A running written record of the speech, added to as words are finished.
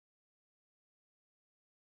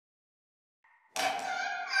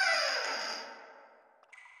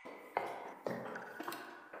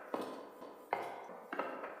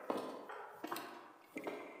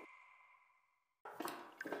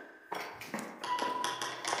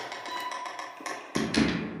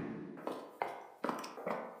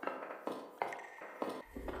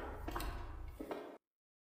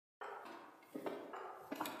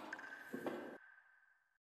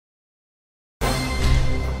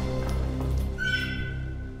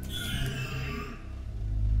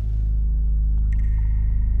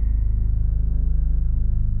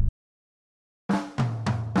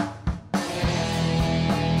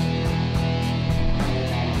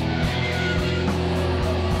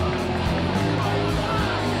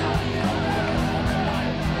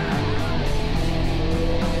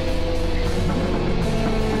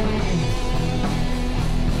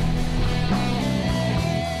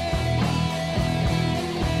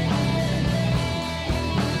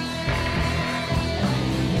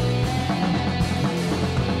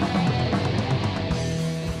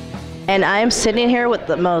And I'm sitting here with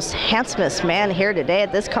the most handsomest man here today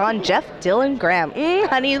at this con, Jeff Dylan Graham.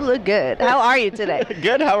 Honey, you look good. How are you today?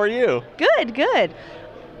 Good, how are you? Good, good.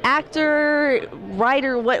 Actor,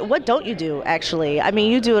 writer, what don't you do, actually? I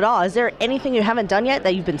mean, you do it all. Is there anything you haven't done yet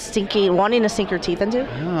that you've been wanting to sink your teeth into?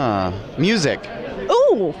 Music.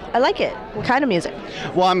 Ooh, I like it. What kind of music?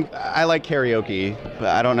 Well, I like karaoke, but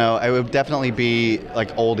I don't know. It would definitely be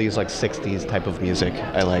like oldies, like 60s type of music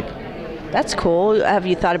I like. That's cool. Have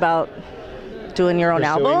you thought about doing your own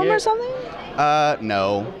album or something?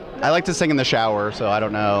 No. I like to sing in the shower, so I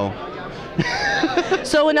don't know.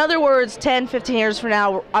 So in other words, 10, 15 years from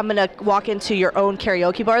now, I'm going to walk into your own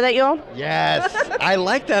karaoke bar that you own? Yes, I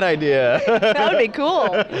like that idea. That would be cool.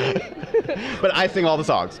 But I sing all the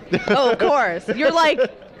songs. Oh, of course. You're like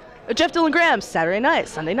Jeff Dylan Graham, Saturday night,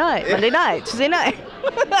 Sunday night, Monday night, Tuesday night.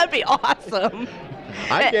 That'd be awesome.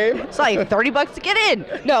 I game. It's like $30 to get in.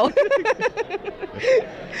 No.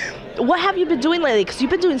 What have you been doing lately? Because you've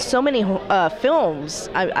been doing so many films.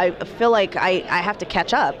 I feel like I have to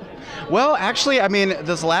catch up. Well, actually, I mean,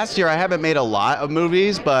 this last year I haven't made a lot of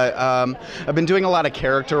movies, but I've been doing a lot of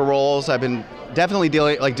character roles. I've been definitely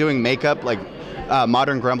doing makeup, like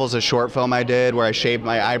Modern Grumble's a short film I did where I shaved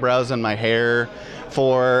my eyebrows and my hair.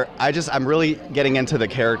 I'm really getting into the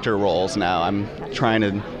character roles now. I'm trying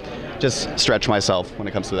to just stretch myself when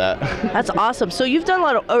it comes to that. That's awesome. So you've done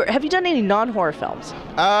have you done any non-horror films?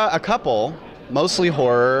 A couple, mostly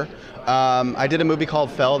horror. I did a movie called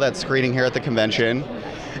Fell that's screening here at the convention,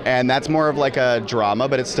 and that's more of like a drama,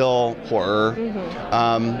 but it's still horror.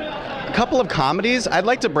 A couple of comedies. I'd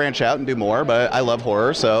like to branch out and do more, but I love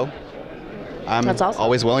horror, so I'm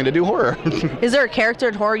always willing to do horror. Is there a character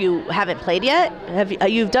in horror you haven't played yet?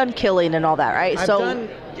 You've done killing and all that, right?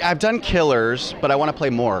 I've done killers, but I want to play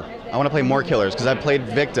more. I want to play more killers because I played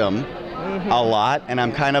victim a lot, and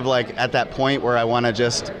I'm kind of like at that point where I want to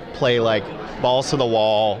just play like balls to the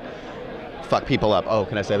wall, fuck people up. Oh,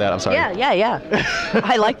 can I say that? I'm sorry. Yeah.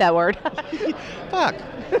 I like that word. Fuck.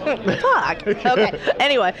 Fuck. Okay.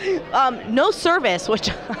 Anyway, No Service, which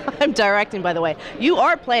I'm directing, by the way. You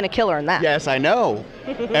are playing a killer in that. Yes, I know.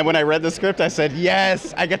 And when I read the script, I said,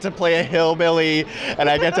 yes, I get to play a hillbilly, and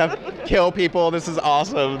I get to kill people. This is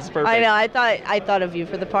awesome. It's perfect. I know. I thought of you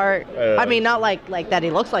for the part. I mean, not like that he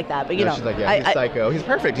looks like that, but you know. She's like, yeah, he's psycho. He's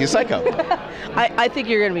perfect. He's psycho. I think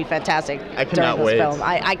you're going to be fantastic. I cannot wait. Film.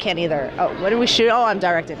 I can't either. Oh, when do we shoot? Oh, I'm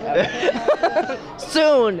directing.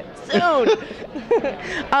 Soon. Do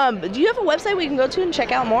you have a website we can go to and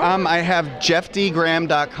check out more? I have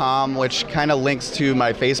jeffdgraham.com, which kind of links to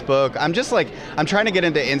my Facebook. I'm trying to get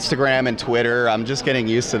into Instagram and Twitter. I'm just getting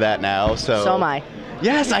used to that now. So am I.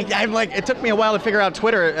 Yes, I'm like, it took me a while to figure out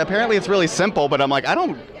Twitter. Apparently it's really simple, but I'm like, I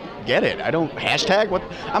don't get it. I don't hashtag what.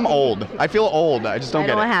 I'm old. I feel old. I just don't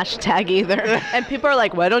get it. I don't hashtag either. And people are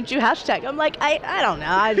like, why don't you hashtag? I'm like, I don't know.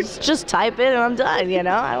 I just type it and I'm done, you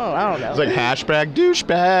know? I don't know. It's like hashtag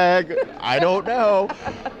douchebag. I don't know.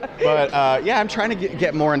 But yeah, I'm trying to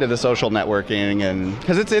get more into the social networking, and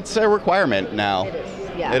because it's a requirement now. It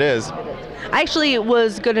is. Yeah. It is. I actually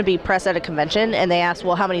was going to be press at a convention, and they asked,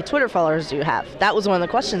 well, how many Twitter followers do you have? That was one of the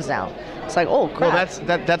questions now. It's like, oh, crap.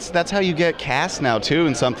 Well, that's how you get cast now, too,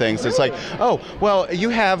 in some things. Really? It's like, oh, well, you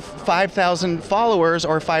have 5,000 followers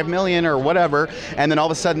or 5 million or whatever, and then all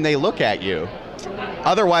of a sudden they look at you.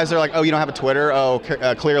 Otherwise, they're like, oh, you don't have a Twitter? Oh,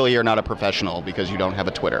 clearly you're not a professional because you don't have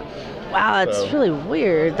a Twitter. Wow, that's really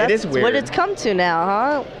weird. That's it is weird. What it's come to now,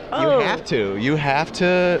 huh? Oh. You have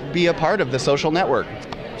to be a part of the social network.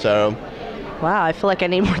 So... Wow, I feel like I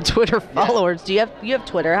need more Twitter followers. Yeah. Do you have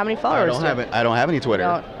Twitter? How many followers? I don't have any Twitter.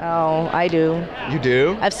 Oh, I do. You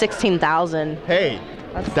do? I have 16,000. Hey,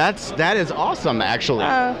 that is awesome, actually.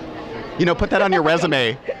 Put that on your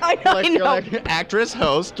resume. I know. You're like actress,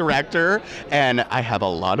 host, director, and I have a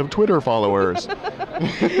lot of Twitter followers.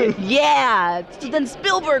 Yeah, then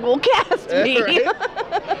Spielberg will cast me. Right?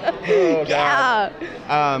 Oh, yeah.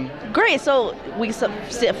 God. Great. So we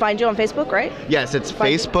find you on Facebook, right? Yes, it's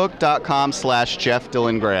facebook.com/Jeff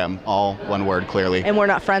Dylan Graham. All one word, clearly. And we're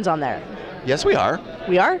not friends on there. Yes, we are.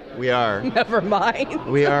 We are? We are. Never mind.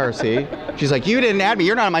 We are, see? She's like, you didn't add me.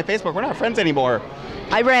 You're not on my Facebook. We're not friends anymore.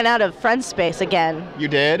 I ran out of friend space again. You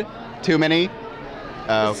did? Too many?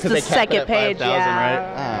 Oh, because the second page, 5,000, yeah. Right?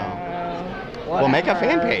 Oh. Well, make a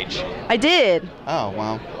fan page. I did. Oh,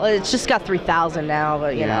 wow. Well, it's just got 3,000 now,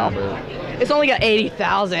 but you know. It's only got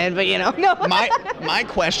 80,000, but you know. No. My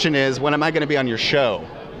question is, when am I going to be on your show?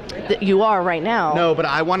 You are right now. No, but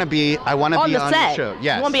I want to be on your show.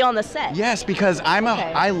 Yes. You want to be on the set? Yes, because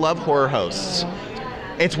I love horror hosts.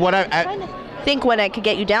 It's what think when I could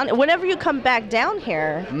get you down. Whenever you come back down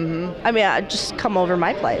here, I mean, just come over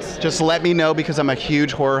my place. Just let me know because I'm a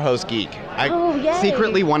huge horror host geek. I yay.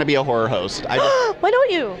 secretly want to be a horror host. I just, Why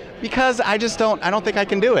don't you? because I don't think I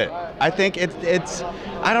can do it. I think it's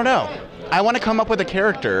I don't know. I want to come up with a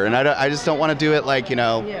character, and I just don't want to do it like, you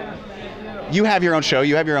have your own show,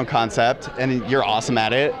 you have your own concept, and you're awesome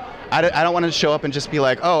at it. I don't want to show up and just be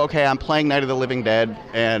like, oh, okay, I'm playing Night of the Living Dead,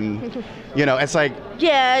 and, it's like...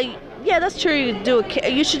 Yeah, that's true.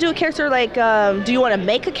 You should do a character like, do you want to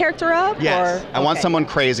make a character up? Yes, or? I want someone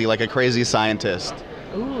crazy, like a crazy scientist.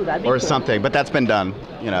 Ooh, that'd be or cool. something, but that's been done,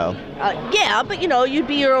 Yeah, but you'd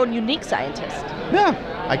be your own unique scientist.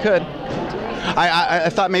 Yeah, I could. I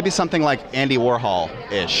thought maybe something like Andy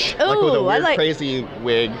Warhol-ish. Ooh, like with a weird, I like... crazy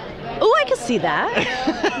wig. Ooh, I could see that.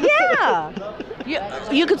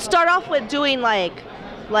 Yeah. You could start off with doing like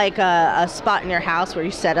a spot in your house where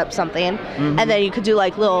you set up something, and then you could do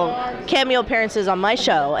like little cameo appearances on my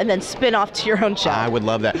show, and then spin off to your own show. I would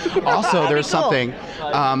love that. Also, there's something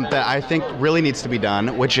that I think really needs to be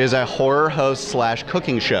done, which is a horror host /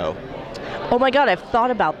 cooking show. Oh my God, I've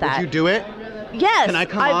thought about that. Would you do it? Yes. Can I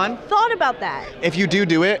come on? I've thought about that. If you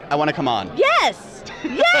do it, I want to come on. Yes.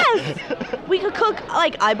 Yes. We could cook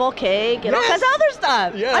like eyeball cake and all kinds of other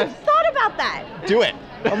stuff. Yes. I've thought about that. Do it.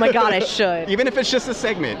 Oh my God, I should. Even if it's just a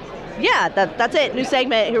segment. Yeah, that's it. New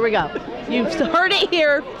segment. Here we go. You've heard it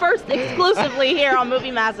here first, exclusively here on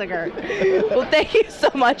Movie Massacre. Well, thank you so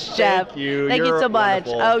much, Jeff. Thank you. Thank you so much.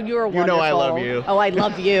 Wonderful. Oh, you're wonderful. You know I love you. Oh, I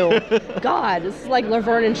love you. God, this is like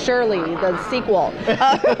Laverne and Shirley, the sequel.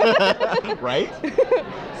 Right?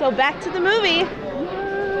 So back to the movie.